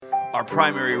Our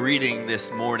primary reading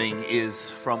this morning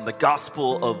is from the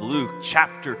Gospel of Luke,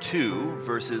 chapter 2,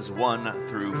 verses 1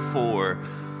 through 4.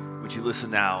 Would you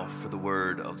listen now for the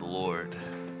word of the Lord?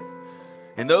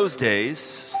 In those days,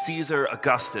 Caesar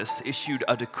Augustus issued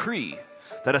a decree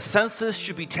that a census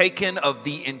should be taken of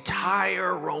the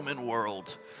entire Roman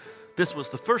world. This was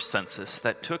the first census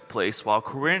that took place while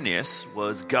Quirinius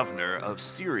was governor of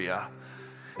Syria.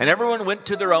 And everyone went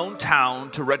to their own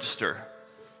town to register.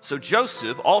 So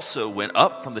Joseph also went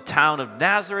up from the town of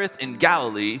Nazareth in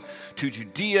Galilee to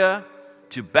Judea,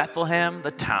 to Bethlehem,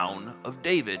 the town of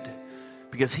David,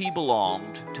 because he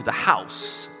belonged to the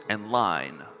house and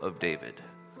line of David.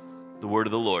 The word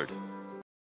of the Lord.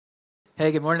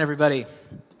 Hey, good morning, everybody.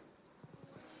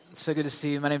 It's so good to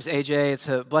see you. My name's AJ. It's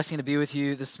a blessing to be with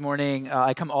you this morning.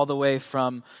 I come all the way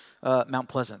from Mount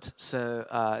Pleasant, so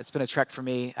it's been a trek for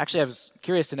me. Actually, I was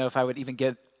curious to know if I would even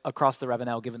get across the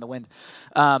Ravenel given the wind.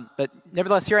 But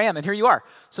nevertheless, here I am, and here you are.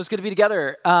 So it's good to be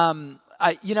together.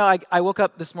 I woke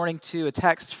up this morning to a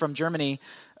text from Germany.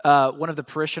 One of the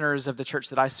parishioners of the church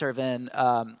that I serve in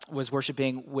was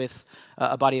worshiping with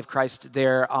a body of Christ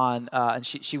there and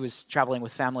she was traveling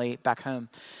with family back home.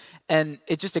 And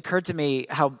it just occurred to me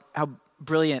how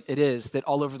brilliant it is that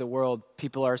all over the world,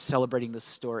 people are celebrating this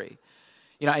story.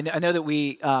 You know, I know that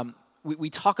we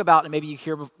talk about, and maybe you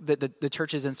hear that the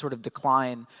church is in sort of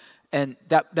decline, and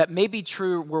that may be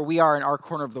true where we are in our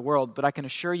corner of the world, but I can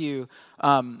assure you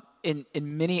in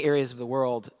many areas of the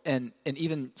world, and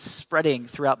even spreading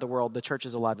throughout the world, the church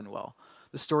is alive and well.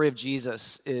 The story of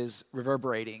Jesus is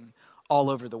reverberating all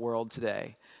over the world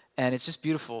today, and it's just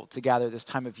beautiful to gather this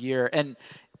time of year. And,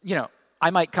 you know,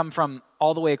 I might come from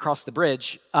all the way across the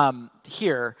bridge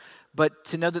here, but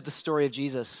to know that the story of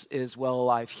Jesus is well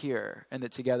alive here, and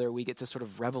that together we get to sort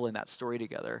of revel in that story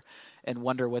together and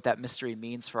wonder what that mystery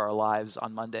means for our lives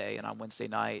on Monday and on Wednesday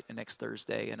night and next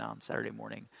Thursday and on Saturday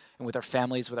morning, and with our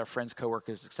families, with our friends,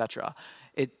 coworkers, etc.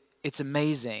 It's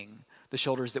amazing the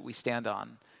shoulders that we stand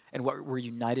on and what we're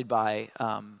united by.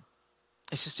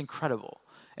 It's just incredible.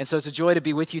 And so it's a joy to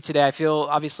be with you today. I feel,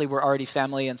 obviously, we're already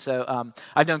family, and so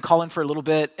I've known Colin for a little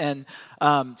bit, and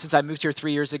since I moved here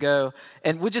 3 years ago,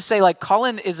 and we'll just say, like,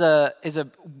 Colin is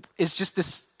just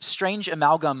this strange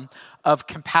amalgam of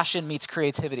compassion meets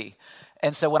creativity.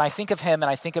 And so when I think of him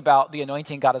and I think about the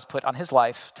anointing God has put on his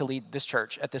life to lead this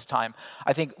church at this time,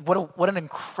 I think what an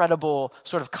incredible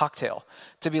sort of cocktail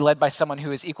to be led by someone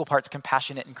who is equal parts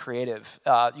compassionate and creative.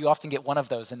 You often get one of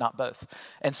those and not both.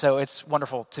 And so it's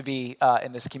wonderful to be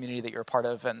in this community that you're a part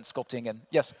of and sculpting. And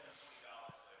yes.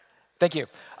 Thank you.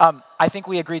 I think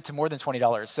we agreed to more than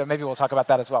 $20, so maybe we'll talk about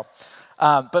that as well.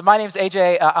 But my name's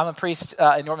AJ. I'm a priest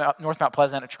in North Mount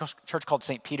Pleasant, a church called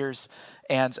St. Peter's,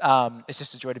 and it's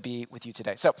just a joy to be with you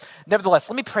today. So,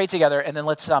 nevertheless, let me pray together, and then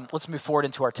let's move forward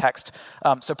into our text.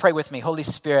 So pray with me. Holy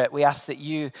Spirit, we ask that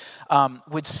you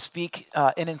would speak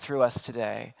in and through us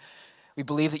today. We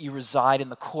believe that you reside in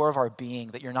the core of our being,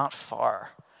 that you're not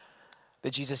far. That,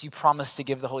 Jesus, you promised to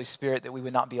give the Holy Spirit that we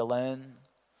would not be alone,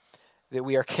 that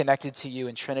we are connected to you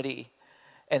in Trinity.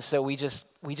 And so we just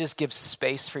give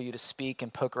space for you to speak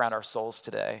and poke around our souls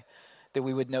today, that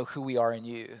we would know who we are in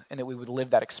you and that we would live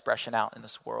that expression out in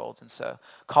this world. And so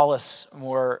call us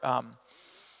more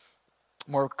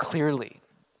clearly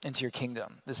into your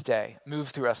kingdom this day. Move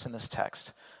through us in this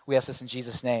text. We ask this in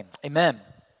Jesus' name. Amen.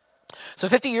 So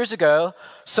 50 years ago,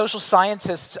 social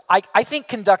scientists, I think,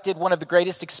 conducted one of the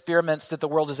greatest experiments that the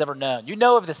world has ever known. You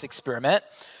know of this experiment.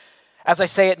 As I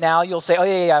say it now, you'll say, oh,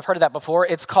 yeah, I've heard of that before.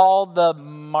 It's called the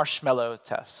marshmallow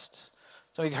test.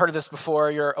 Some of you have heard of this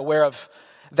before. You're aware of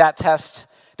that test.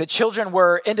 That children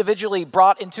were individually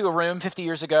brought into a room 50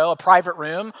 years ago, a private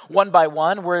room, one by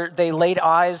one, where they laid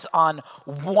eyes on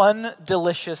one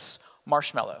delicious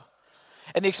marshmallow.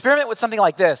 And the experiment was something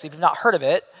like this. If you've not heard of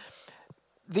it,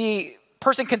 the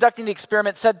person conducting the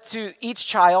experiment said to each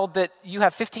child that you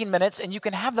have 15 minutes and you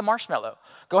can have the marshmallow.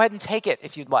 Go ahead and take it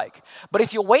if you'd like. But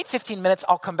if you'll wait 15 minutes,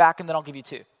 I'll come back and then I'll give you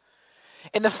 2.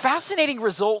 And the fascinating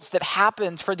results that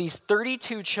happened for these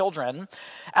 32 children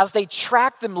as they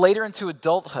tracked them later into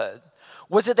adulthood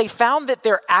was that they found that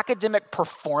their academic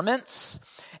performance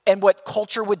and what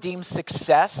culture would deem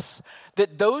success,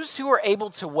 that those who were able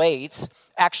to wait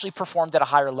actually performed at a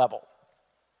higher level.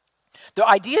 The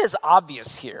idea is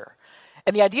obvious here.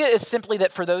 And the idea is simply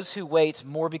that for those who wait,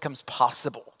 more becomes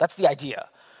possible. That's the idea.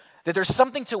 That there's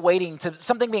something to waiting, to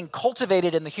something being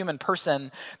cultivated in the human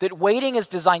person, that waiting is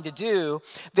designed to do,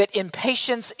 that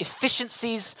impatience,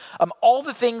 efficiencies, all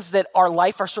the things that our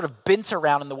life are sort of bent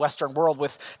around in the Western world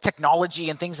with technology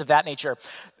and things of that nature,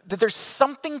 that there's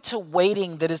something to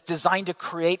waiting that is designed to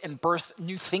create and birth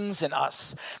new things in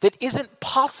us that isn't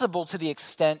possible to the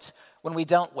extent when we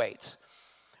don't wait,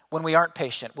 when we aren't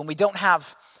patient, when we don't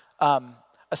have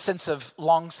a sense of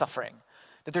long suffering,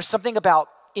 that there's something about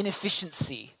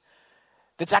inefficiency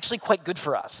that's actually quite good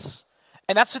for us.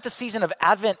 And that's what the season of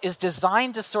Advent is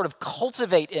designed to sort of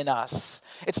cultivate in us.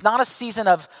 It's not a season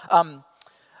of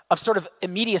sort of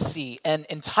immediacy and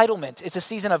entitlement. It's a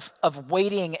season of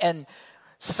waiting, and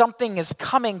something is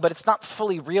coming, but it's not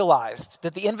fully realized,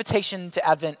 that the invitation to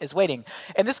Advent is waiting.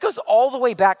 And this goes all the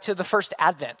way back to the first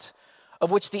Advent, of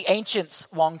which the ancients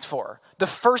longed for, the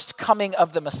first coming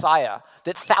of the Messiah,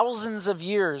 that thousands and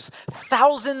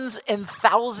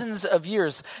thousands of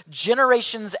years,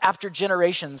 generations after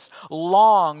generations,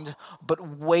 longed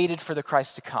but waited for the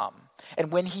Christ to come.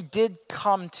 And when he did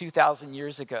come 2,000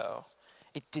 years ago,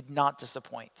 it did not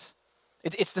disappoint.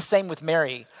 It's the same with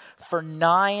Mary. For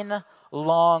 9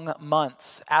 long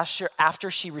months after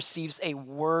she receives a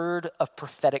word of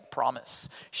prophetic promise,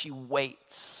 she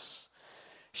waits.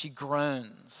 She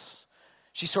groans.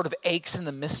 She sort of aches in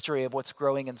the mystery of what's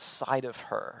growing inside of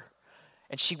her.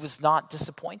 And she was not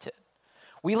disappointed.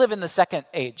 We live in the second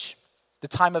age, the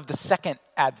time of the second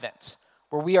Advent,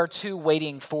 where we are too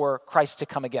waiting for Christ to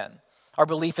come again. Our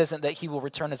belief isn't that he will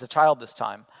return as a child this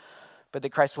time, but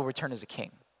that Christ will return as a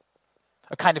king.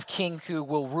 A kind of king who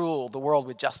will rule the world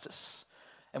with justice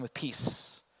and with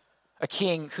peace. A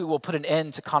king who will put an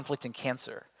end to conflict and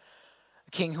cancer.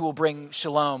 King who will bring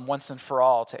shalom once and for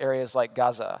all to areas like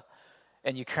Gaza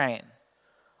and Ukraine.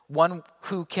 One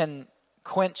who can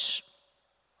quench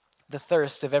the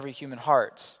thirst of every human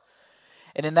heart.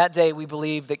 And in that day, we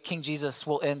believe that King Jesus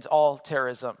will end all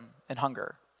terrorism and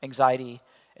hunger, anxiety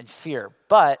and fear.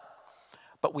 But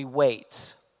we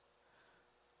wait.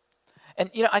 And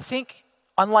I think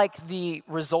unlike the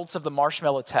results of the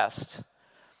marshmallow test,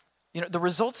 the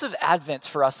results of Advent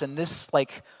for us in this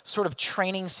sort of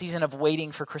training season of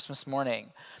waiting for Christmas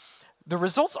morning, the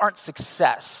results aren't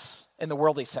success in the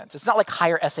worldly sense. It's not like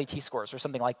higher SAT scores or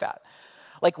something like that.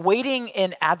 Like waiting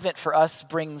in Advent for us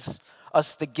brings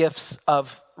us the gifts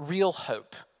of real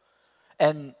hope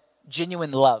and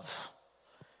genuine love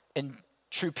and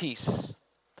true peace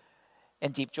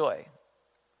and deep joy.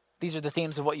 These are the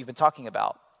themes of what you've been talking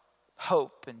about.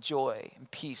 Hope and joy and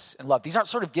peace and love. These aren't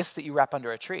sort of gifts that you wrap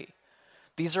under a tree.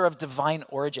 These are of divine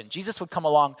origin. Jesus would come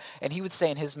along and he would say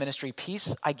in his ministry,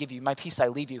 peace I give you, my peace I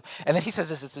leave you. And then he says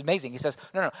this, it's amazing. He says,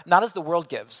 no, not as the world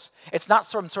gives. It's not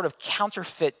some sort of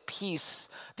counterfeit peace,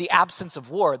 the absence of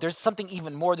war. There's something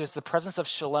even more. There's the presence of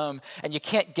shalom, and you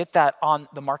can't get that on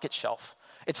the market shelf.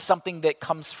 It's something that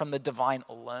comes from the divine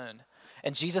alone.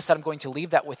 And Jesus said, I'm going to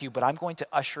leave that with you, but I'm going to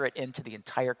usher it into the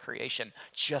entire creation.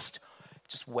 Just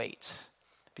wait,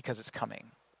 because it's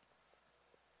coming.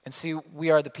 And see,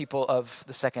 we are the people of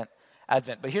the second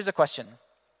Advent. But here's a question.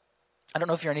 I don't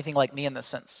know if you're anything like me in this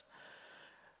sense.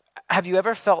 Have you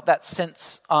ever felt that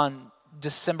sense on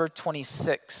December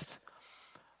 26th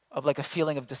of a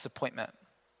feeling of disappointment?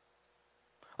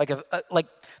 Like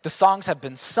the songs have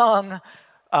been sung,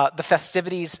 the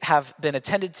festivities have been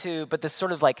attended to, but this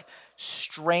sort of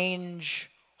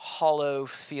strange, hollow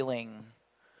feeling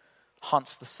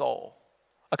haunts the soul.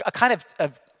 A kind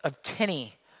of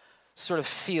tinny sort of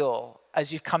feel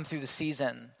as you've come through the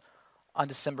season on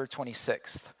December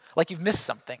 26th. Like you've missed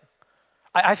something.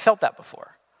 I felt that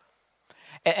before.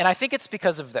 And I think it's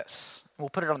because of this. We'll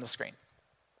put it on the screen.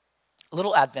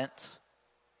 Little Advent,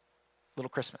 little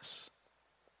Christmas.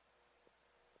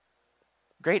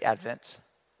 Great Advent,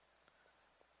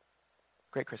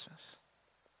 great Christmas.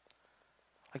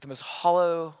 Like the most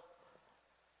hollow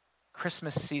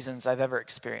Christmas seasons I've ever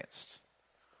experienced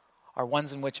are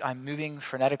ones in which I'm moving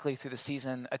frenetically through the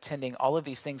season, attending all of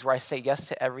these things where I say yes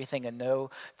to everything and no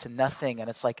to nothing. And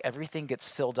it's like everything gets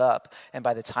filled up. And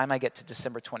by the time I get to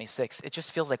December 26th, it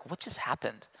just feels like, what just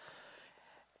happened?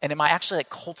 And am I actually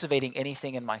cultivating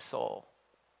anything in my soul?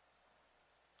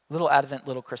 Little Advent,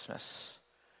 little Christmas.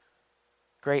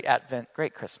 Great Advent,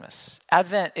 great Christmas.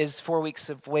 Advent is 4 weeks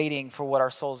of waiting for what our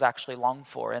souls actually long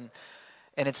for.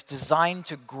 And it's designed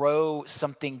to grow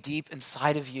something deep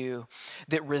inside of you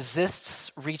that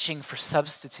resists reaching for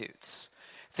substitutes,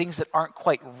 things that aren't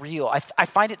quite real. I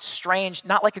find it strange,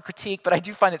 not like a critique, but I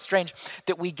do find it strange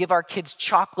that we give our kids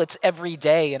chocolates every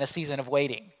day in a season of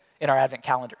waiting in our Advent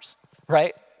calendars,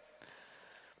 right?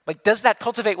 Like, does that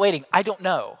cultivate waiting? I don't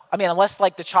know. I mean, unless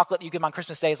like the chocolate you give on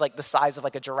Christmas Day is like the size of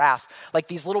like a giraffe, like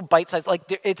these little bite size, like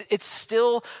it's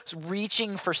still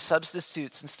reaching for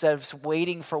substitutes instead of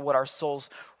waiting for what our souls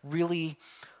really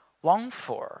long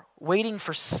for, waiting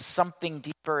for something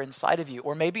deeper inside of you.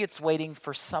 Or maybe it's waiting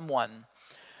for someone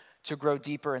to grow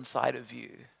deeper inside of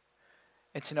you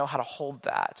and to know how to hold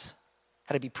that,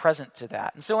 how to be present to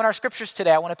that. And so in our scriptures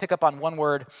today, I want to pick up on one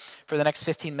word for the next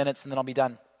 15 minutes and then I'll be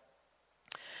done.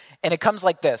 And it comes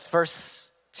like this, verse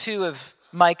 2 of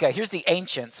Micah. Here's the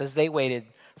ancients as they waited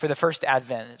for the first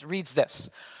advent. It reads this: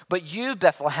 "But you,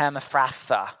 Bethlehem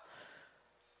Ephrathah,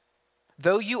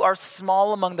 though you are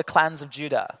small among the clans of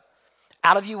Judah,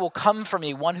 out of you will come for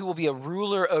me one who will be a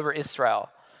ruler over Israel,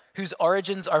 whose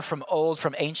origins are from old,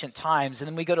 from ancient times." And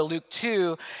then we go to Luke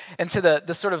 2 and to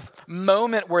the sort of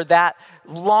moment where that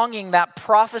longing, that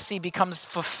prophecy becomes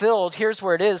fulfilled. Here's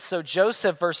where it is. "So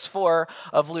Joseph," verse 4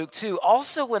 of Luke 2,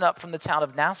 "also went up from the town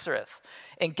of Nazareth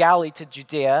in Galilee to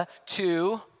Judea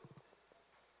to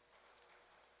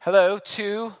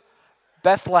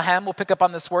Bethlehem." We'll pick up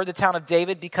on this word, the town of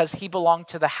David, because he belonged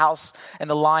to the house and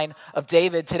the line of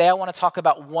David. Today I want to talk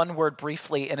about one word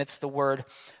briefly, and it's the word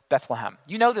Bethlehem.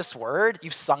 You know this word.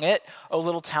 You've sung it, "O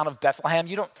little town of Bethlehem."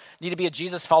 You don't need to be a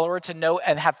Jesus follower to know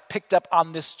and have picked up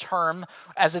on this term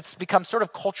as it's become sort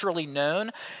of culturally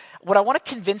known. What I want to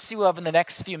convince you of in the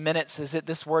next few minutes is that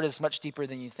this word is much deeper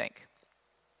than you think.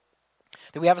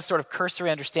 That we have a sort of cursory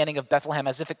understanding of Bethlehem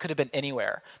as if it could have been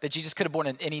anywhere, that Jesus could have born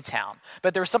in any town.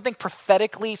 But there's something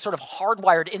prophetically sort of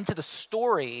hardwired into the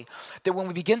story that when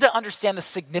we begin to understand the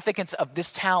significance of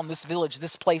this town, this village,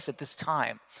 this place at this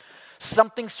time,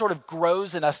 something sort of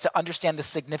grows in us to understand the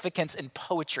significance and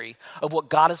poetry of what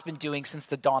God has been doing since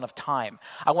the dawn of time.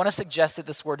 I want to suggest that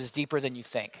this word is deeper than you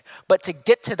think. But to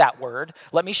get to that word,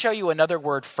 let me show you another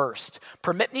word first.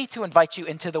 Permit me to invite you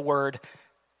into the word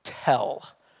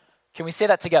tell. Can we say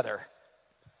that together?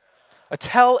 A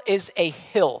tell is a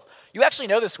hill. You actually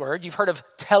know this word. You've heard of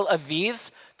Tel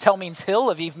Aviv. Tel means hill.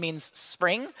 Aviv means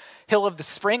spring. Hill of the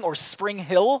spring, or Spring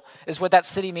Hill, is what that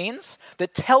city means.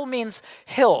 That Tel means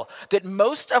hill. That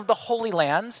most of the Holy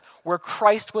Land where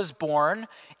Christ was born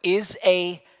is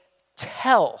a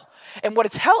tell. And what a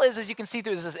tell is, as you can see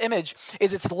through this image,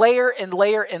 is it's layer and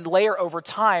layer and layer over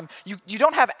time. You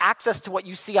don't have access to what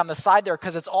you see on the side there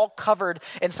because it's all covered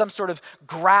in some sort of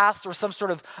grass or some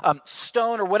sort of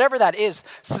stone or whatever that is.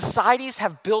 Societies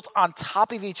have built on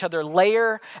top of each other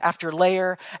layer after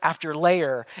layer after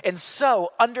layer. And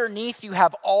so underneath you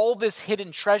have all this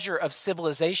hidden treasure of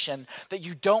civilization that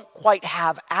you don't quite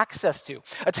have access to.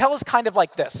 A tell is kind of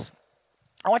like this.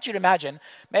 I want you to imagine,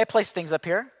 may I place things up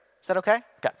here? Is that okay?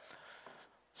 Okay.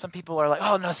 Some people are like,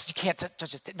 "Oh, no, you can't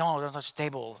touch it. No, don't touch the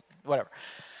table," whatever.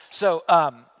 So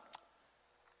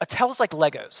a tell is like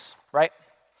Legos, right?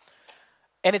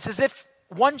 And it's as if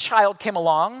one child came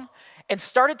along and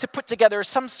started to put together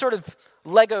some sort of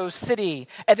Lego city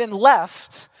and then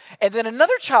left, and then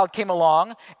another child came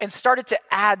along and started to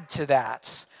add to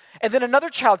that. And then another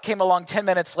child came along 10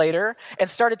 minutes later and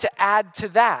started to add to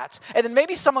that. And then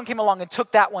maybe someone came along and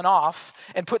took that one off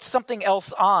and put something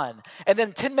else on. And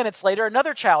then 10 minutes later,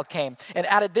 another child came and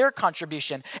added their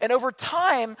contribution. And over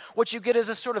time, what you get is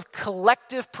a sort of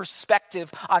collective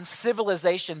perspective on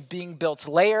civilization being built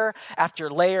layer after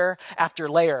layer after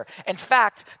layer. In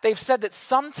fact, they've said that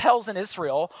some tells in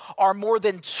Israel are more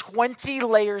than 20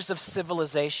 layers of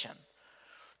civilization.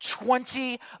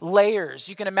 20 layers.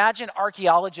 You can imagine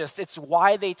archaeologists, it's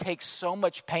why they take so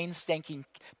much painstaking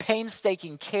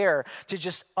care to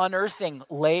just unearthing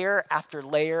layer after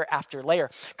layer after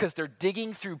layer, because they're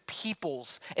digging through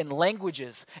peoples and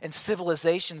languages and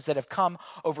civilizations that have come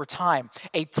over time.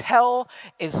 A tell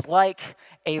is like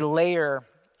a layer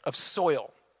of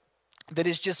soil that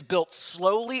is just built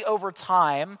slowly over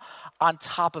time on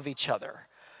top of each other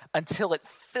until it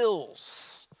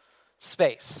fills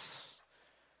space.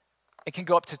 It can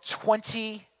go up to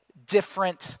 20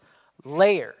 different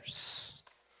layers.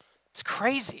 It's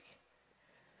crazy.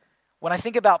 When I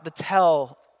think about the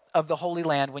tell of the Holy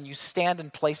Land, when you stand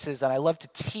in places, and I love to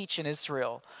teach in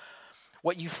Israel,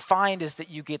 what you find is that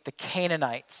you get the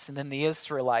Canaanites, and then the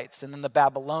Israelites, and then the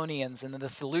Babylonians, and then the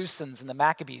Seleucians, and the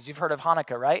Maccabees. You've heard of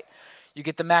Hanukkah, right? You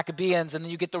get the Maccabees, and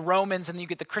then you get the Romans, and then you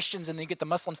get the Christians, and then you get the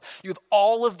Muslims. You have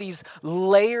all of these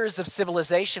layers of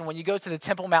civilization. When you go to the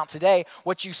Temple Mount today,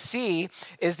 what you see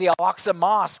is the Al-Aqsa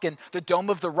Mosque and the Dome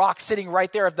of the Rock sitting right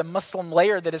there of the Muslim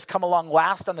layer that has come along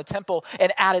last on the temple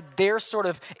and added their sort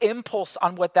of impulse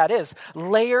on what that is.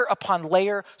 Layer upon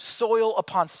layer, soil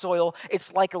upon soil.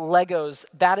 It's like Legos.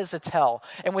 That is a tell.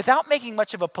 And without making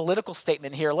much of a political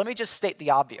statement here, let me just state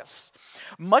the obvious.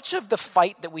 Much of the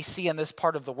fight that we see in this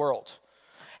part of the world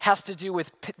has to do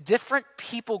with different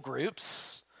people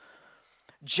groups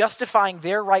justifying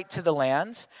their right to the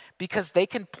land because they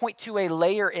can point to a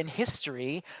layer in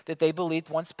history that they believed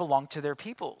once belonged to their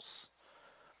peoples.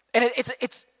 And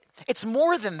it's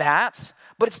more than that,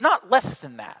 but it's not less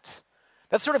than that.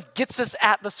 That sort of gets us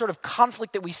at the sort of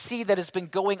conflict that we see that has been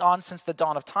going on since the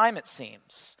dawn of time, it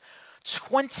seems.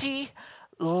 20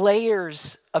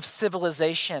 layers of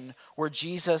civilization where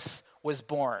Jesus was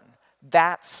born.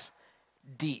 That's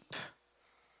deep.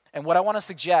 And what I want to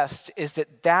suggest is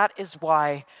that is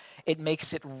why it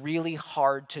makes it really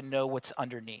hard to know what's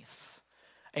underneath.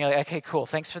 And you're like, okay, cool.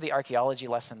 Thanks for the archaeology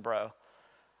lesson, bro.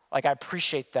 Like, I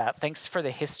appreciate that. Thanks for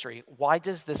the history. Why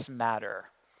does this matter?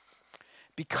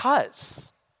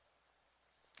 Because,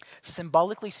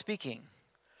 symbolically speaking,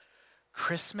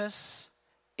 Christmas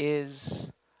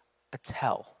is a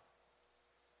tell.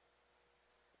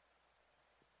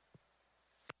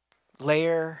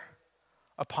 Layer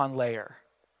upon layer,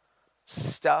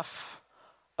 stuff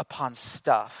upon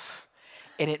stuff,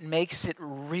 and it makes it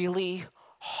really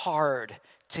hard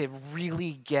to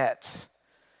really get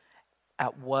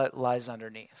at what lies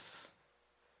underneath.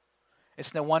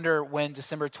 It's no wonder when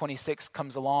December 26th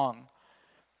comes along,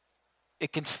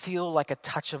 it can feel like a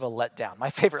touch of a letdown.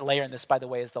 My favorite layer in this, by the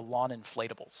way, is the lawn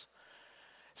inflatables.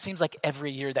 Seems like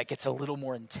every year that gets a little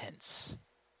more intense.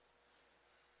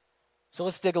 So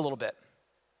let's dig a little bit.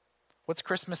 What's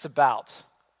Christmas about?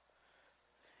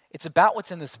 It's about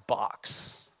what's in this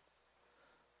box.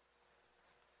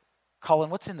 Colin,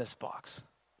 what's in this box?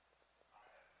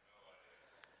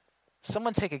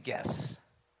 Someone take a guess.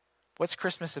 What's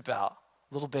Christmas about?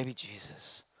 Little baby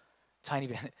Jesus.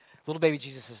 Little baby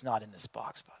Jesus is not in this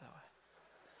box, by the way.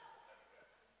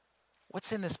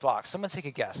 What's in this box? Someone take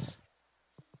a guess.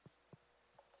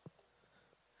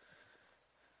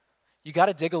 You got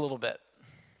to dig a little bit.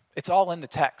 It's all in the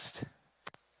text.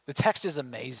 The text is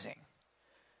amazing.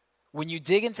 When you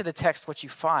dig into the text, what you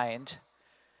find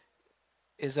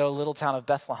is a little town of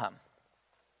Bethlehem.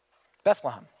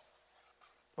 Bethlehem.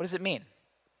 What does it mean?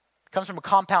 It comes from a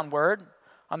compound word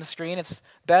on the screen. It's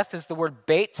Beth is the word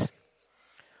bait.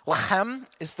 Lahem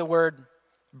is the word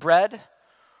bread.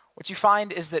 What you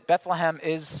find is that Bethlehem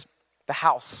is the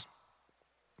house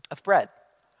of bread.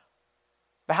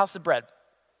 The house of bread.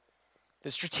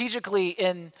 That strategically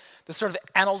in the sort of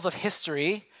annals of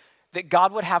history, that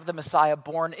God would have the Messiah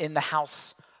born in the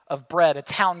house of bread, a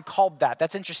town called that.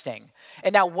 That's interesting.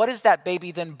 And now what is that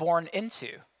baby then born into?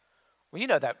 Well, you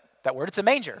know that word. It's a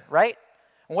manger, right?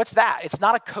 And what's that? It's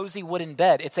not a cozy wooden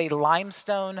bed. It's a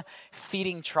limestone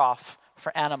feeding trough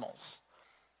for animals.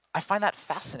 I find that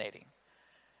fascinating.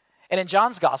 And in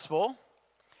John's gospel,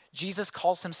 Jesus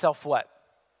calls himself what?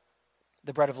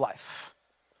 The bread of life.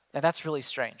 Now that's really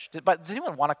strange. But does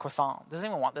anyone want a croissant? Does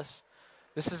anyone want this?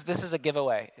 This is a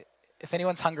giveaway. If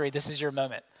anyone's hungry, this is your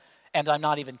moment. And I'm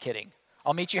not even kidding.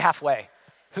 I'll meet you halfway.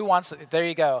 Who wants it? There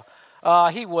you go.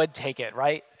 He would take it,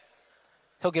 right?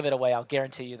 He'll give it away. I'll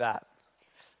guarantee you that.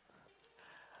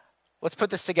 Let's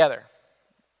put this together.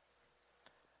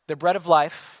 The bread of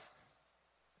life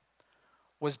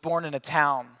was born in a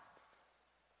town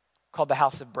called the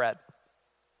House of Bread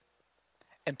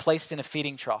and placed in a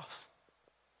feeding trough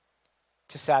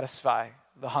to satisfy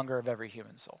the hunger of every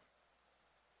human soul.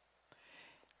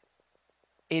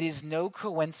 It is no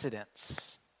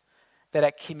coincidence that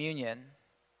at communion,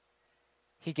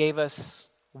 he gave us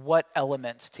what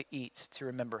element to eat to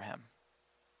remember him.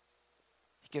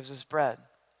 He gives us bread.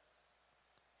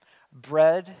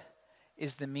 Bread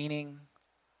is the meaning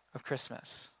of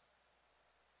Christmas.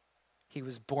 He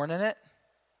was born in it,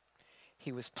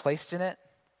 he was placed in it,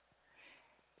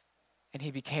 and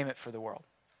he became it for the world.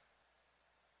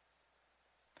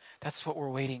 That's what we're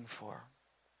waiting for.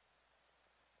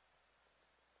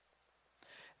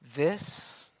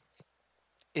 This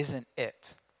isn't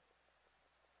it.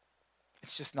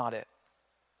 It's just not it.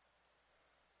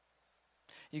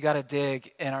 You got to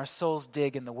dig, and our souls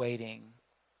dig in the waiting,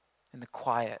 in the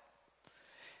quiet,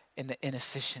 in the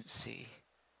inefficiency,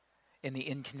 in the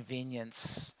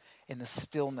inconvenience, in the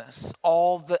stillness,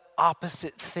 all the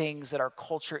opposite things that our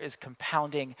culture is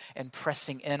compounding and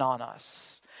pressing in on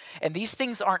us. And these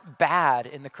things aren't bad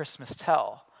in the Christmas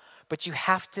tell, but you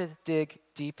have to dig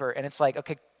deeper. And it's like,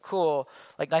 okay, cool,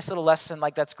 like nice little lesson,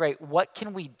 like that's great. What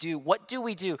can we do? What do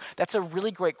we do? That's a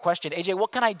really great question. AJ,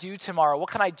 what can I do tomorrow? What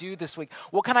can I do this week?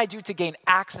 What can I do to gain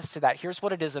access to that? Here's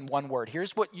what it is in one word.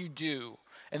 Here's what you do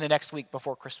in the next week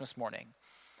before Christmas morning.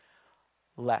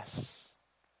 Less.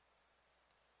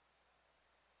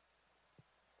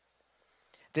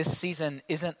 This season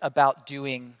isn't about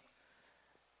doing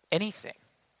anything.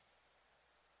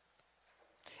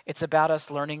 It's about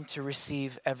us learning to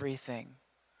receive everything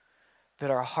that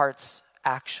our hearts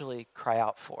actually cry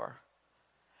out for.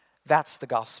 That's the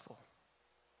gospel.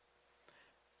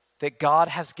 That God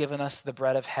has given us the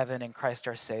bread of heaven in Christ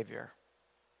our Savior.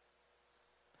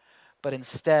 But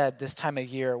instead, this time of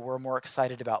year, we're more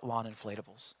excited about lawn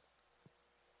inflatables.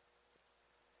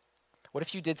 What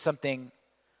if you did something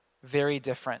very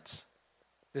different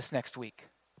this next week?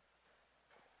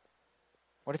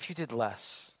 What if you did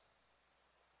less?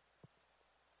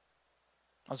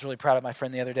 I was really proud of my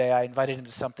friend the other day. I invited him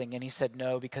to something and he said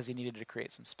no because he needed to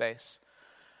create some space.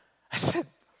 I said,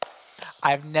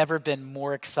 I've never been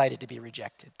more excited to be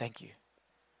rejected. Thank you.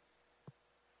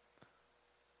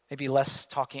 Maybe less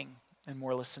talking and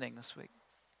more listening this week.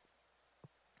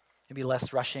 Maybe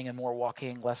less rushing and more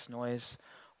walking, less noise,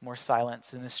 more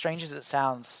silence. And as strange as it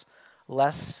sounds,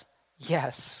 less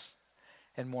yes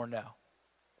and more no.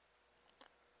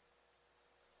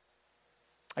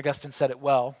 Augustine said it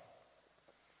well.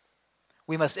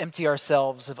 We must empty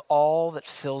ourselves of all that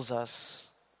fills us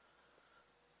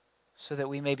so that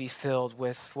we may be filled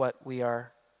with what we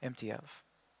are empty of.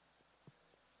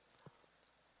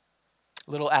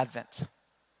 Little Advent,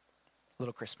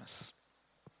 little Christmas.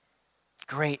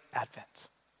 Great Advent.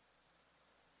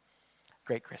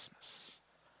 Great Christmas.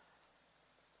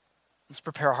 Let's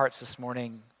prepare our hearts this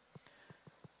morning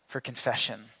for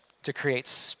confession, to create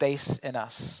space in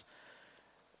us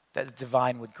that the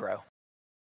divine would grow.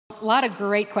 A lot of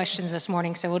great questions this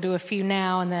morning, so we'll do a few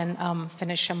now and then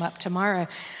finish them up tomorrow.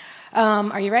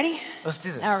 Are you ready? Let's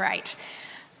do this. All right.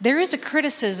 There is a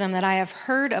criticism that I have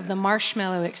heard of the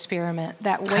marshmallow experiment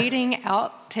that waiting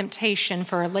out temptation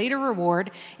for a later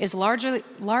reward is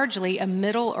largely a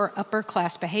middle or upper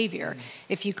class behavior.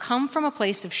 If you come from a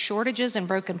place of shortages and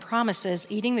broken promises,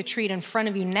 eating the treat in front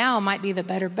of you now might be the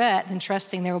better bet than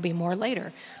trusting there will be more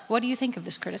later. What do you think of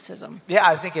this criticism? Yeah,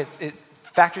 I think it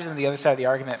factors in the other side of the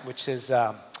argument, which is,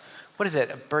 what is it?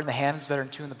 A bird in the hand is better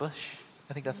than two in the bush?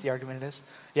 I think that's the argument it is.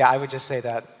 Yeah, I would just say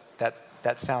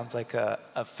that sounds like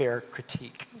a fair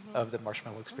critique of the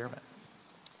marshmallow experiment.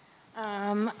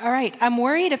 All right. I'm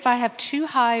worried if I have too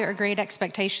high or great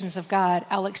expectations of God,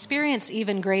 I'll experience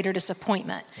even greater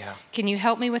disappointment. Yeah. Can you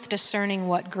help me with discerning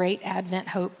what great Advent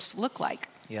hopes look like?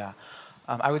 Yeah.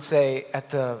 I would say at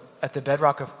the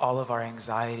bedrock of all of our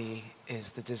anxiety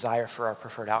is the desire for our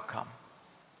preferred outcome.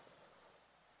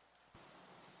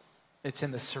 It's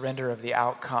in the surrender of the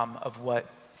outcome of what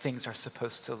things are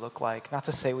supposed to look like. Not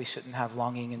to say we shouldn't have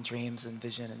longing and dreams and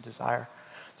vision and desire.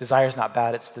 Desire is not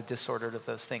bad. It's the disorder of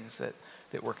those things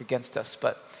that work against us.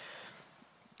 But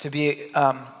to be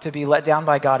let down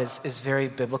by God is very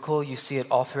biblical. You see it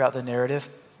all throughout the narrative,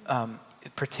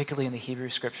 particularly in the Hebrew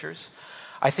scriptures.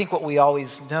 I think what we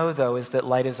always know, though, is that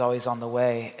light is always on the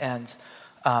way. And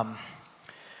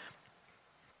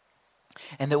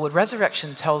that what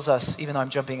resurrection tells us, even though I'm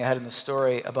jumping ahead in the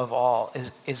story above all,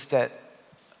 is that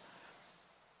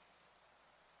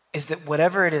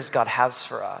whatever it is God has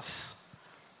for us,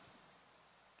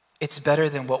 it's better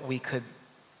than what we could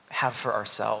have for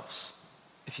ourselves,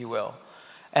 if you will.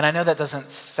 And I know that doesn't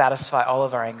satisfy all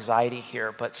of our anxiety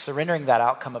here, but surrendering that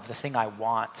outcome of the thing I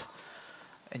want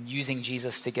and using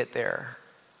Jesus to get there,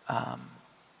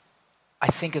 I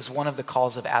think is one of the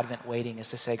calls of Advent waiting, is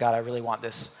to say, God, I really want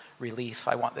this relief.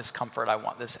 I want this comfort. I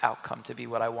want this outcome to be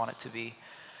what I want it to be.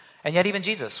 And yet even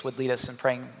Jesus would lead us in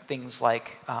praying things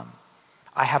like,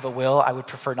 I have a will. I would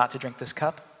prefer not to drink this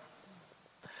cup,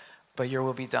 but your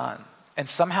will be done. And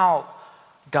somehow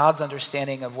God's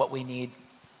understanding of what we need,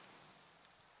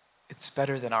 it's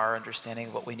better than our understanding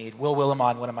of what we need. Will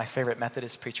Willimon, one of my favorite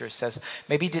Methodist preachers, says,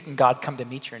 maybe didn't God come to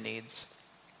meet your needs?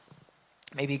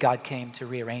 Maybe God came to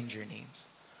rearrange your needs.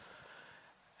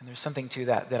 And there's something to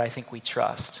that I think we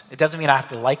trust. It doesn't mean I have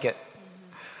to like it,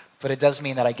 but it does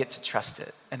mean that I get to trust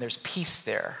it. And there's peace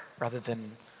there rather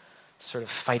than sort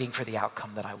of fighting for the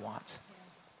outcome that I want. Yeah,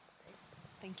 that's great.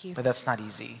 Thank you. But that's not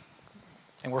easy.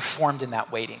 And we're formed in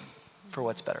that waiting for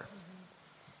what's better.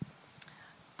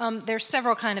 There's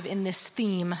several kind of in this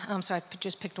theme, so I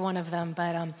just picked one of them,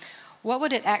 but what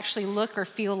would it actually look or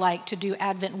feel like to do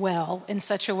Advent well in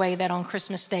such a way that on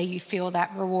Christmas Day you feel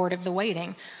that reward of the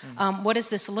waiting? What does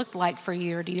this look like for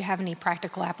you, or do you have any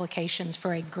practical applications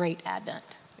for a great Advent?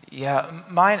 Yeah,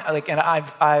 mine, and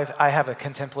I have a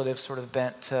contemplative sort of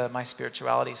bent to my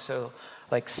spirituality, so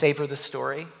savor the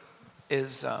story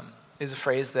is a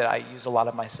phrase that I use a lot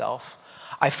of myself.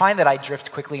 I find that I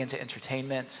drift quickly into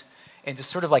entertainment, into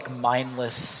sort of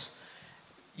mindless,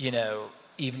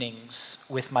 evenings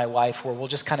with my wife where we'll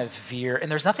just kind of veer. And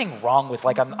there's nothing wrong with,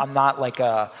 I'm not like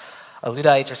a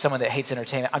Luddite or someone that hates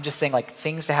entertainment. I'm just saying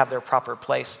things to have their proper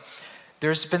place.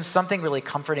 There's been something really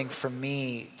comforting for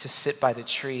me to sit by the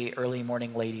tree early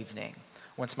morning, late evening,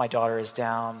 once my daughter is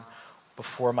down,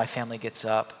 before my family gets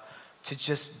up, to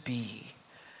just be.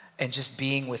 And just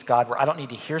being with God, where I don't need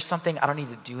to hear something, I don't need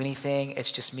to do anything.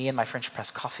 It's just me and my French press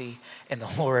coffee and the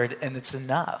Lord, and it's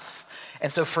enough.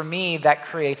 And so for me, that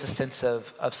creates a sense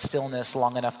of stillness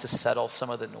long enough to settle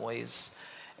some of the noise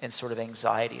and sort of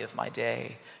anxiety of my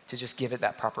day, to just give it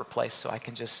that proper place so I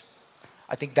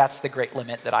think that's the great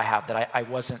limit that I have, that I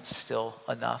wasn't still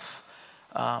enough.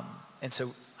 And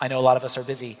so I know a lot of us are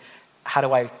busy. How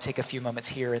do I take a few moments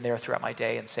here and there throughout my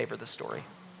day and savor the story?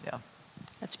 Yeah.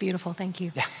 That's beautiful. Thank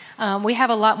you. Yeah. We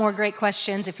have a lot more great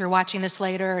questions if you're watching this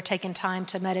later or taking time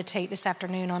to meditate this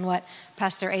afternoon on what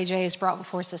Pastor AJ has brought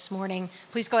before us this morning.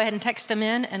 Please go ahead and text them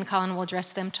in, and Colin will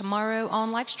address them tomorrow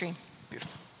on live stream.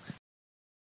 Beautiful.